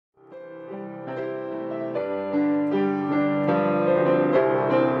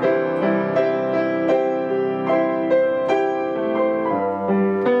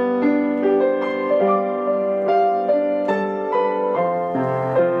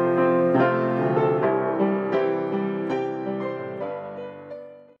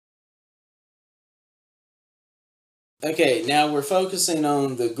Okay, now we're focusing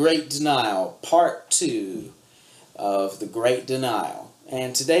on the Great Denial, part 2 of the Great Denial.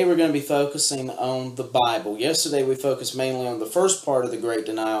 And today we're going to be focusing on the Bible. Yesterday we focused mainly on the first part of the Great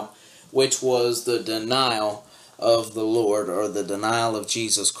Denial, which was the denial of the Lord, or the denial of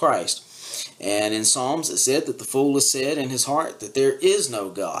Jesus Christ. And in Psalms it said that the fool has said in his heart that there is no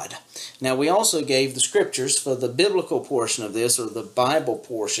God. Now we also gave the scriptures for the biblical portion of this, or the Bible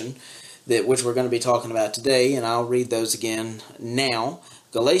portion, which we're going to be talking about today, and I'll read those again now.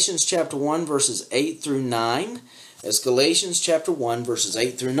 Galatians chapter 1 verses 8 through 9. That's Galatians chapter 1 verses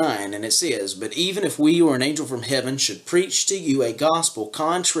 8 through 9, and it says, "But even if we or an angel from heaven should preach to you a gospel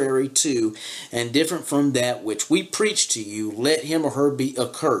contrary to and different from that which we preach to you, let him or her be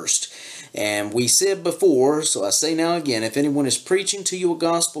accursed. And we said before, so I say now again, if anyone is preaching to you a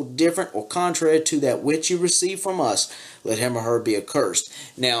gospel different or contrary to that which you received from us, let him or her be accursed."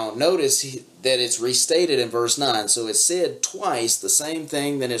 Now notice that it's restated in verse 9. So it's said twice the same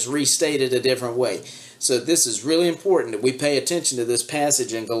thing, then it's restated a different way. So this is really important that we pay attention to this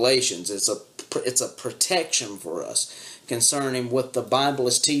passage in Galatians. It's a protection for us concerning what the Bible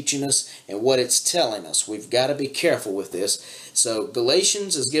is teaching us and what it's telling us. We've got to be careful with this. So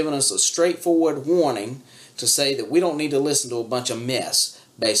Galatians has given us a straightforward warning to say that we don't need to listen to a bunch of mess,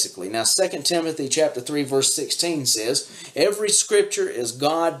 basically. Now 2 Timothy chapter 3 verse 16 says, "Every scripture is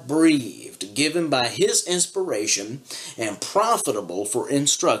God-breathed, given by his inspiration, and profitable for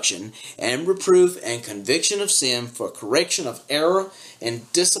instruction and reproof and conviction of sin, for correction of error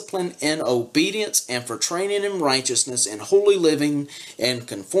and discipline in obedience, and for training in righteousness and holy living and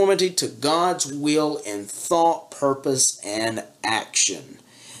conformity to God's will in thought, purpose, and action."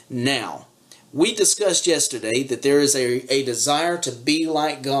 Now, we discussed yesterday that there is a desire to be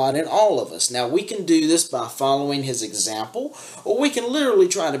like God in all of us. Now, we can do this by following his example, or we can literally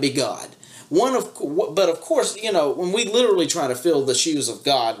try to be God. But of course, when we literally try to fill the shoes of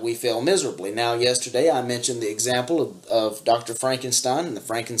God, we fail miserably. Now, yesterday I mentioned the example of Dr. Frankenstein and the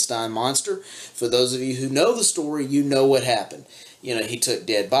Frankenstein monster. For those of you who know the story, you know what happened. He took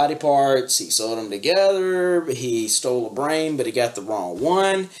dead body parts, he sewed them together, he stole a brain, but he got the wrong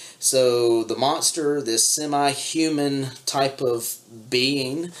one. So the monster, this semi-human type of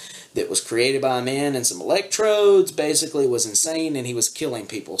being that was created by a man and some electrodes, basically was insane, and he was killing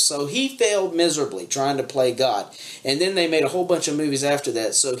people. So he failed miserably trying to play God. And then they made a whole bunch of movies after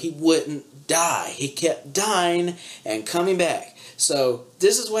that so he wouldn't die. He kept dying and coming back. So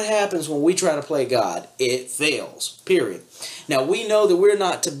this is what happens when we try to play God. It fails, period. Now we know that we're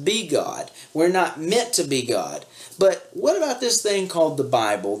not to be God. We're not meant to be God. But what about this thing called the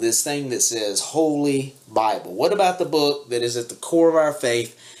Bible, this thing that says Holy Bible? What about the book that is at the core of our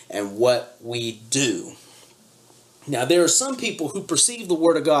faith and what we do? Now there are some people who perceive the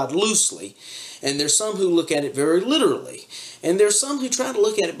Word of God loosely, and there's some who look at it very literally. And there's some who try to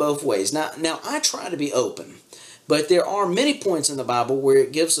look at it both ways. Now I try to be open. But there are many points in the Bible where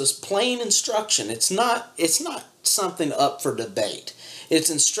it gives us plain instruction. It's not something up for debate. It's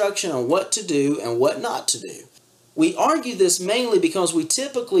instruction on what to do and what not to do. We argue this mainly because we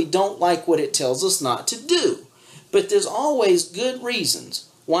typically don't like what it tells us not to do. But there's always good reasons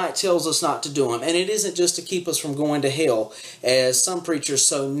why it tells us not to do them. And it isn't just to keep us from going to hell, as some preachers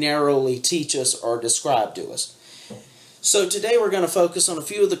so narrowly teach us or describe to us. So today we're going to focus on a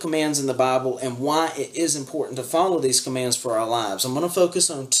few of the commands in the Bible and why it is important to follow these commands for our lives. I'm going to focus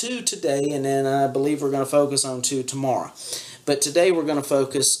on 2 today, and then I believe we're going to focus on 2 tomorrow. But today we're going to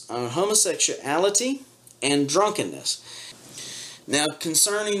focus on homosexuality and drunkenness. Now,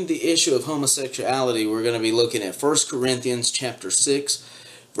 concerning the issue of homosexuality, we're going to be looking at 1 Corinthians chapter 6,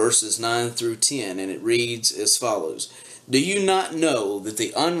 verses 9 through 10, and it reads as follows. "Do you not know that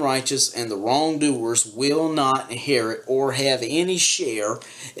the unrighteous and the wrongdoers will not inherit or have any share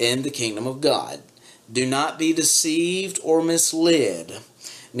in the kingdom of God? Do not be deceived or misled.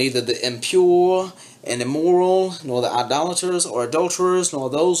 Neither the impure and immoral, nor the idolaters or adulterers, nor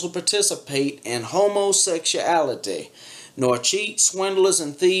those who participate in homosexuality, nor cheats, swindlers,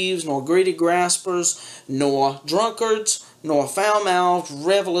 and thieves, nor greedy graspers, nor drunkards, nor foul-mouthed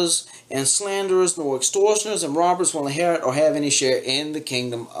revelers, and slanderers, nor extortioners and robbers will inherit or have any share in the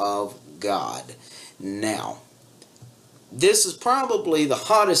kingdom of God." Now, this is probably the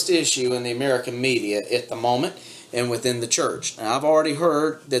hottest issue in the American media at the moment and within the church. Now, I've already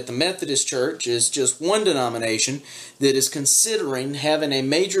heard that the Methodist Church is just one denomination that is considering having a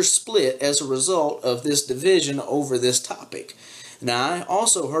major split as a result of this division over this topic. Now, I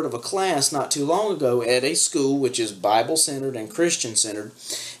also heard of a class not too long ago at a school which is Bible-centered and Christian-centered,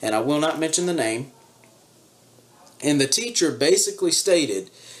 and I will not mention the name, and the teacher basically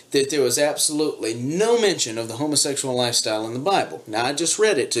stated that there was absolutely no mention of the homosexual lifestyle in the Bible. Now, I just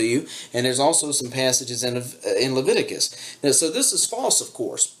read it to you, and there's also some passages in Leviticus. Now, so this is false, of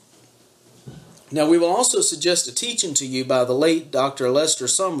course. Now, we will also suggest a teaching to you by the late Dr. Lester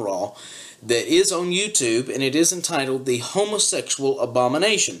Sumrall that is on YouTube, and it is entitled The Homosexual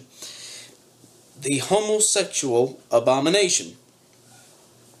Abomination. The Homosexual Abomination.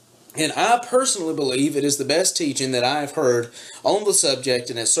 And I personally believe it is the best teaching that I have heard on the subject,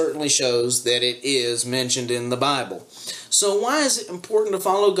 and it certainly shows that it is mentioned in the Bible. So why is it important to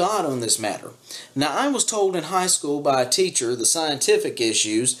follow God on this matter? Now, I was told in high school by a teacher the scientific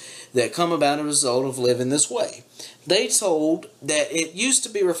issues that come about as a result of living this way. They told that it used to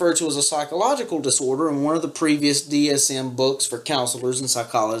be referred to as a psychological disorder in one of the previous DSM books for counselors and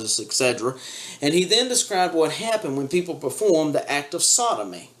psychologists, etc. And he then described what happened when people performed the act of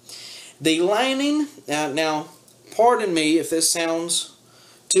sodomy. The lining, now pardon me if this sounds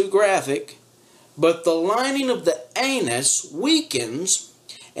too graphic, but the lining of the anus weakens,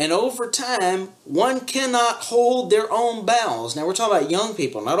 and over time one cannot hold their own bowels. Now we're talking about young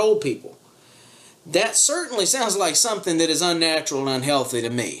people, not old people. That certainly sounds like something that is unnatural and unhealthy to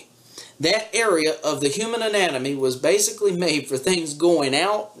me. That area of the human anatomy was basically made for things going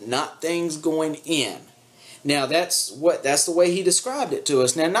out, not things going in. Now, that's the way he described it to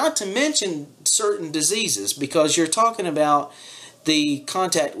us. Now, not to mention certain diseases, because you're talking about the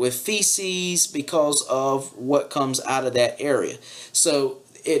contact with feces because of what comes out of that area. So,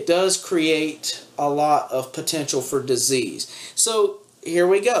 it does create a lot of potential for disease. So, here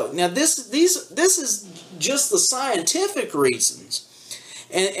we go. Now, this is just the scientific reasons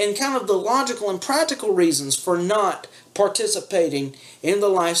and kind of the logical and practical reasons for not participating in the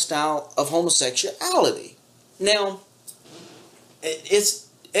lifestyle of homosexuality. Now, this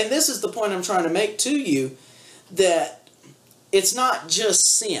is the point I'm trying to make to you, that it's not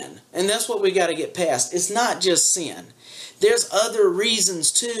just sin. And that's what we got to get past. It's not just sin. There's other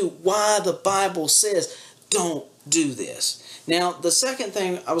reasons too why the Bible says don't do this. Now, the second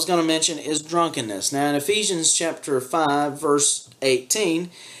thing I was going to mention is drunkenness. Now, in Ephesians chapter 5, verse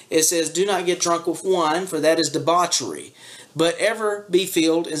 18, it says, "Do not get drunk with wine, for that is debauchery, but ever be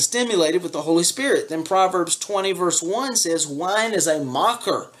filled and stimulated with the Holy Spirit." Then Proverbs 20 verse 1 says, "Wine is a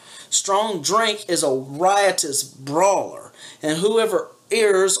mocker. Strong drink is a riotous brawler. And whoever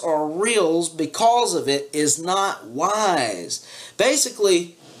errs or reels because of it is not wise."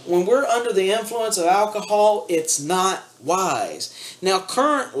 Basically, when we're under the influence of alcohol, it's not wise. Now,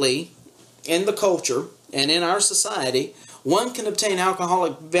 currently, in the culture and in our society, one can obtain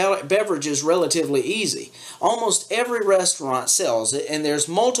alcoholic beverages relatively easy. Almost every restaurant sells it, and there's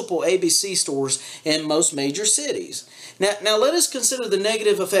multiple ABC stores in most major cities. Now let us consider the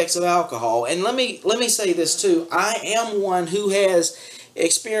negative effects of alcohol. And let me say this too. I am one who has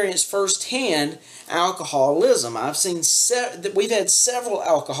experienced firsthand alcoholism. I've seen we've had several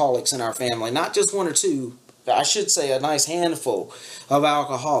alcoholics in our family, not just one or two. I should say a nice handful of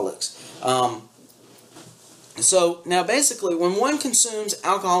alcoholics. So, now basically, when one consumes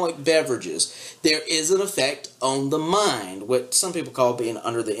alcoholic beverages, there is an effect on the mind, what some people call being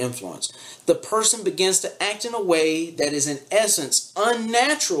under the influence. The person begins to act in a way that is in essence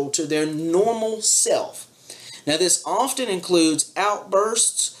unnatural to their normal self. Now, this often includes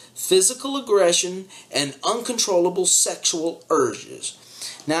outbursts, physical aggression, and uncontrollable sexual urges.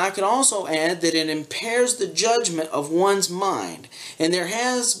 Now, I could also add that it impairs the judgment of one's mind, and there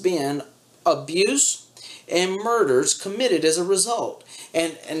has been abuse and murders committed as a result.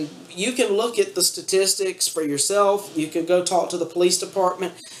 And you can look at the statistics for yourself. You can go talk to the police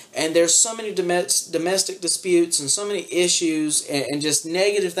department, and there's so many domestic disputes and so many issues and just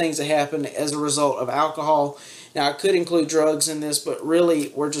negative things that happen as a result of alcohol. Now, I could include drugs in this, but really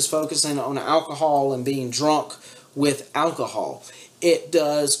we're just focusing on alcohol and being drunk with alcohol. It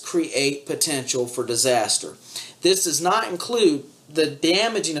does create potential for disaster. This does not include the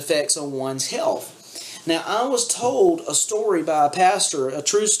damaging effects on one's health. Now, I was told a story by a pastor, a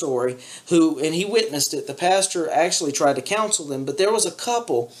true story, and he witnessed it. The pastor actually tried to counsel them, but there was a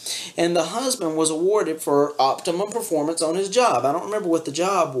couple, and the husband was awarded for optimum performance on his job. I don't remember what the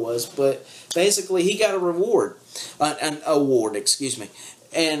job was, but basically he got an award, excuse me.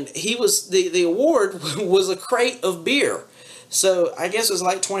 And he was the award was a crate of beer. So I guess it was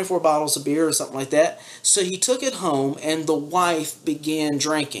like 24 bottles of beer or something like that. So he took it home, and the wife began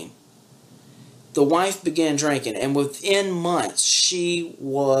drinking. The wife began drinking, and within months, she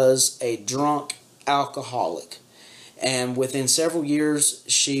was a drunk alcoholic. And within several years,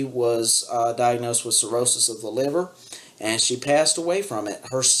 she was diagnosed with cirrhosis of the liver, and she passed away from it.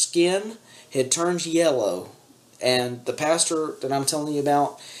 Her skin had turned yellow, And the pastor that I'm telling you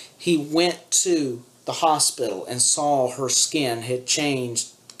about, he went to the hospital and saw her skin had changed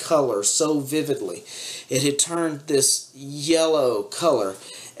color so vividly. It had turned this yellow color,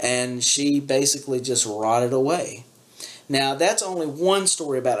 and she basically just rotted away. Now, that's only one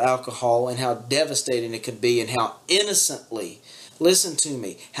story about alcohol and how devastating it could be, and how innocently, listen to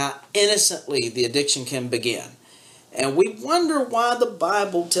me, how innocently the addiction can begin. And we wonder why the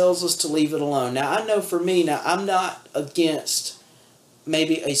Bible tells us to leave it alone. Now, I know for me, I'm not against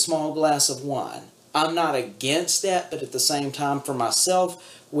maybe a small glass of wine. I'm not against that, but at the same time, for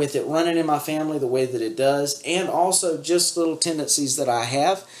myself, with it running in my family the way that it does, and also just little tendencies that I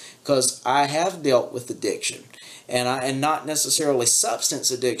have, because I have dealt with addiction. And not necessarily substance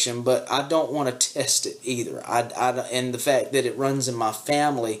addiction, but I don't want to test it either. And the fact that it runs in my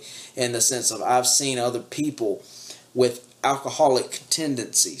family, in the sense of I've seen other people with alcoholic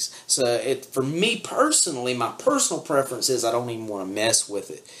tendencies. So for me personally, my personal preference is I don't even want to mess with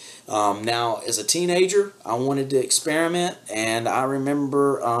it. Now, as a teenager, I wanted to experiment, and I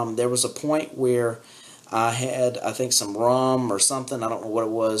remember there was a point where I had, I think, some rum or something. I don't know what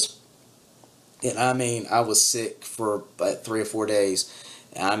it was. And I mean, I was sick for about 3 or 4 days.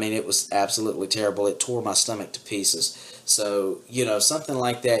 I mean, it was absolutely terrible. It tore my stomach to pieces. So, something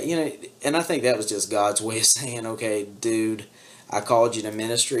like that, and I think that was just God's way of saying, okay, dude, I called you to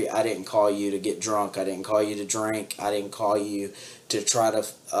ministry. I didn't call you to get drunk. I didn't call you to drink. I didn't call you to try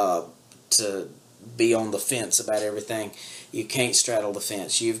to be on the fence about everything. You can't straddle the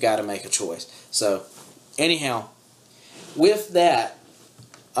fence. You've got to make a choice. So, anyhow, with that,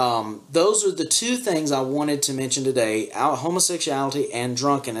 those are the two things I wanted to mention today: homosexuality and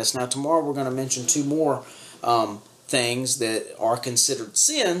drunkenness. Now, tomorrow we're going to mention 2 more things that are considered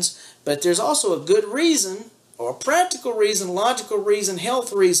sins, but there's also a good reason, or a practical reason, logical reason,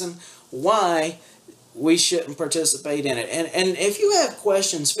 health reason why we shouldn't participate in it. And if you have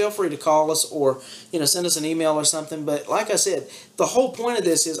questions, feel free to call us, or send us an email or something. But like I said, the whole point of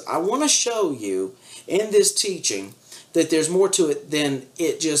this is I want to show you in this teaching that there's more to it than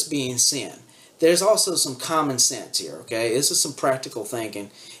it just being sin. There's also some common sense here, okay? This is some practical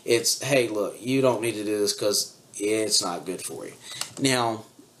thinking. It's, hey, look, you don't need to do this because it's not good for you. Now,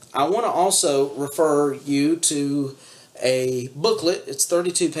 I want to also refer you to a booklet. It's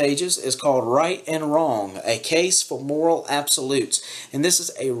 32 pages. It's called Right and Wrong, A Case for Moral Absolutes. And this is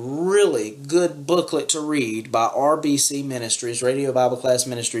a really good booklet to read by RBC Ministries, Radio Bible Class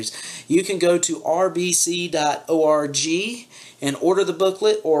Ministries. You can go to rbc.org and order the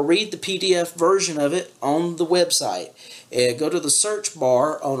booklet, or read the PDF version of it on the website. Go to the search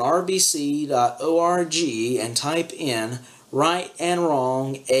bar on rbc.org and type in Right and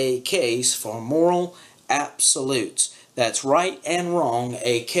Wrong, A Case for Moral Absolutes. That's Right and Wrong,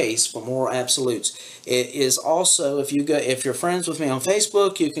 A Case for Moral Absolutes. It is also, if you're friends with me on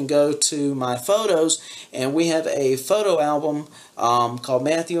Facebook, you can go to my photos, and we have a photo album called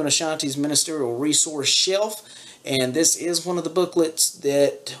Matthew and Ashanti's Ministerial Resource Shelf. And this is one of the booklets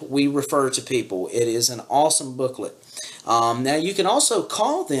that we refer to people. It is an awesome booklet. Now, you can also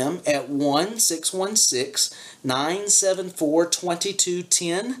call them at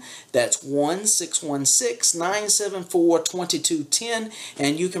 1-616-974-2210. That's 1-616-974-2210.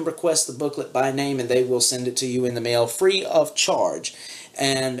 And you can request the booklet by name, and they will send it to you in the mail free of charge.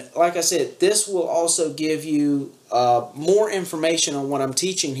 And like I said, this will also give you more information on what I'm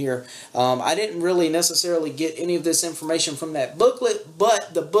teaching here. I didn't really necessarily get any of this information from that booklet,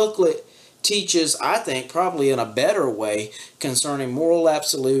 but the booklet teaches, I think, probably in a better way concerning moral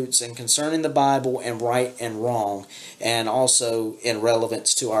absolutes and concerning the Bible and right and wrong, and also in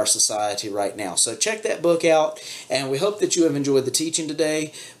relevance to our society right now. So check that book out, and we hope that you have enjoyed the teaching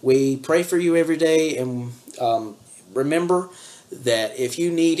today. We pray for you every day, and remember that if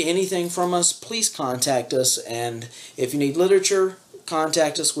you need anything from us, please contact us. And if you need literature,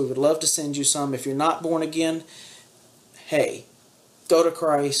 contact us. We would love to send you some. If you're not born again, hey, go to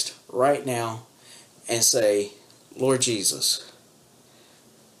Christ right now and say, Lord Jesus,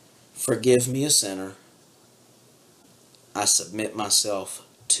 forgive me, a sinner. I submit myself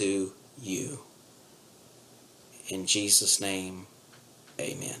to you. In Jesus' name,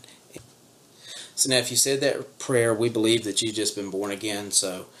 amen. So now, if you said that prayer, we believe that you've just been born again.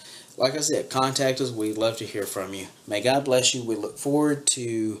 So, like I said, contact us. We'd love to hear from you. May God bless you. We look forward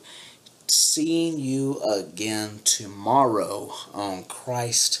to seeing you again tomorrow on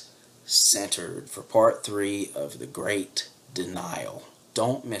Christ Centered for part 3 of The Great Denial.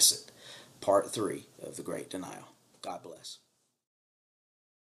 Don't miss it. Part 3 of The Great Denial. God bless.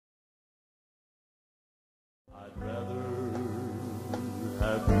 I'd rather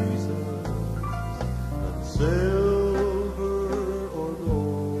have Jesus than silver or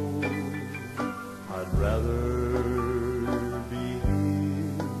gold, I'd rather be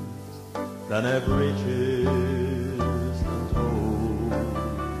here than have riches untold.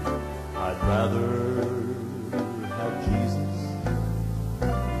 I'd rather